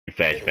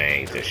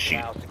flashbangs and shoot.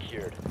 Now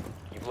secured.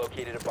 You've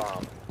located a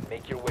bomb.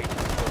 Make your way to the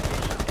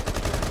location.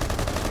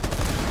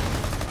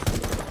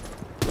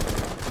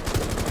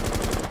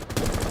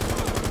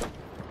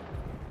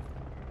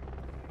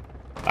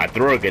 I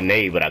threw a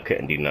grenade, but I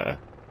couldn't do nothing.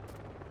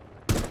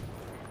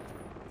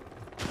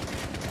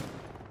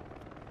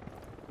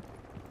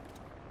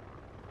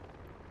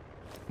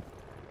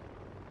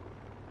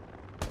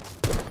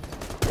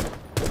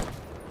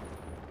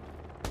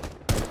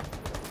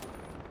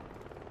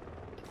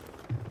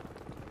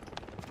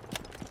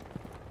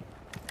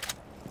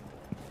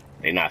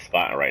 They not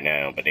spotting right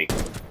now, but they.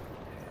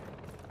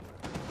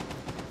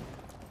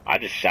 I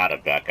just shot a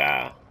back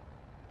eye.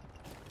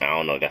 I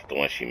don't know if that's the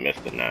one she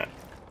missed or not.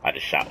 I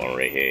just shot one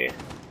right here.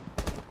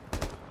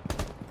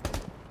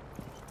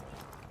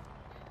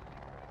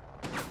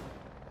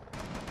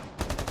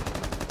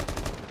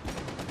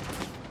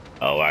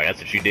 Oh, alright, that's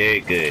what you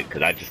did? Good,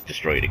 because I just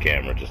destroyed the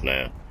camera just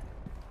now.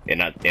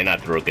 And I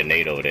threw a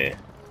grenade over there.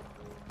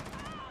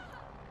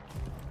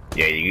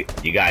 Yeah,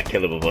 you gotta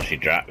kill her before she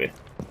drop it.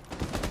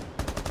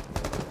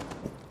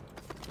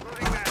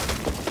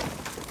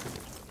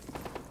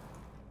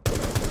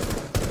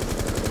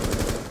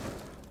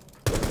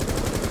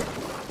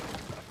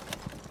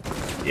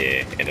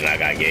 Yeah, and then I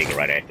got Jaeger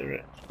right after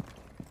it.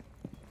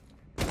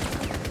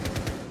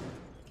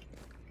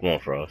 Come on,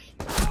 Frost.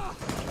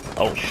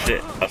 Oh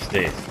shit,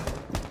 upstairs.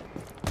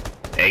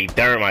 Hey,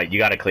 Thermite, you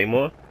got a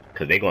Claymore?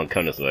 Cause they gonna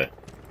come this way.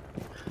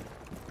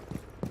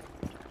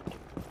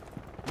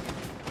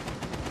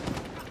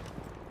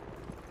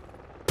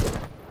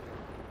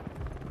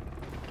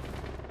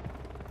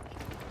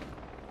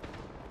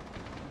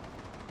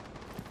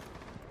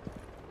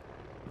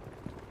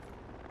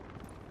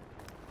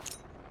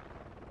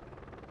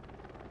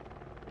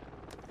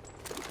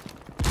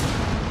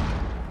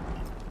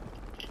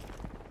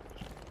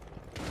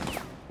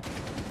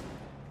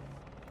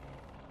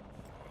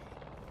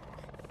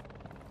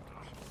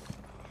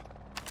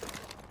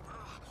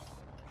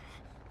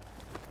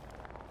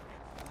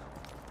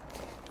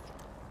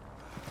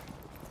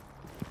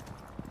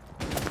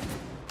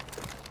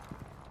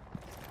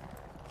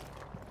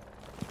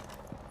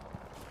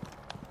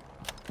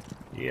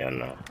 Yeah,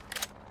 no.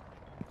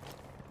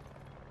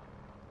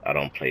 I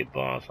don't play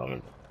bombs,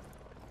 so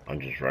I'm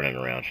just running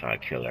around trying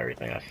to kill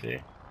everything I see.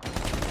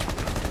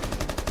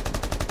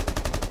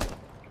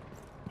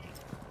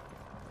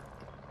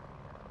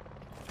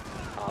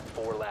 Op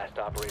 4, last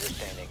operator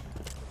standing.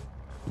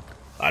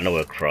 I know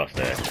where Cross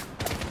at.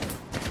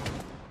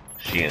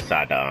 She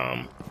inside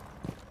the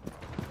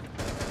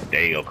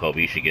There you go,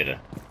 Kobe. You should get her.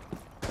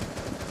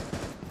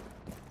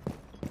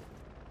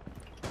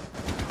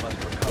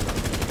 Must recover.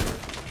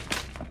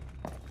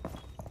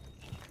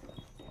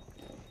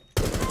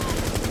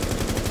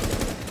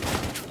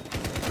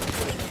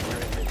 Diffuser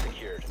has been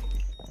secured.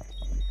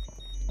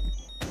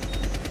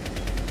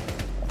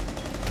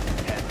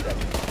 10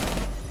 seconds.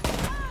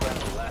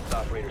 Friendly, last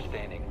operator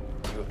standing.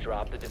 You have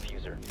dropped the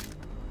diffuser.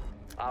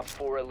 Op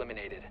 4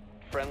 eliminated.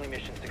 Friendly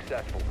mission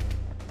successful.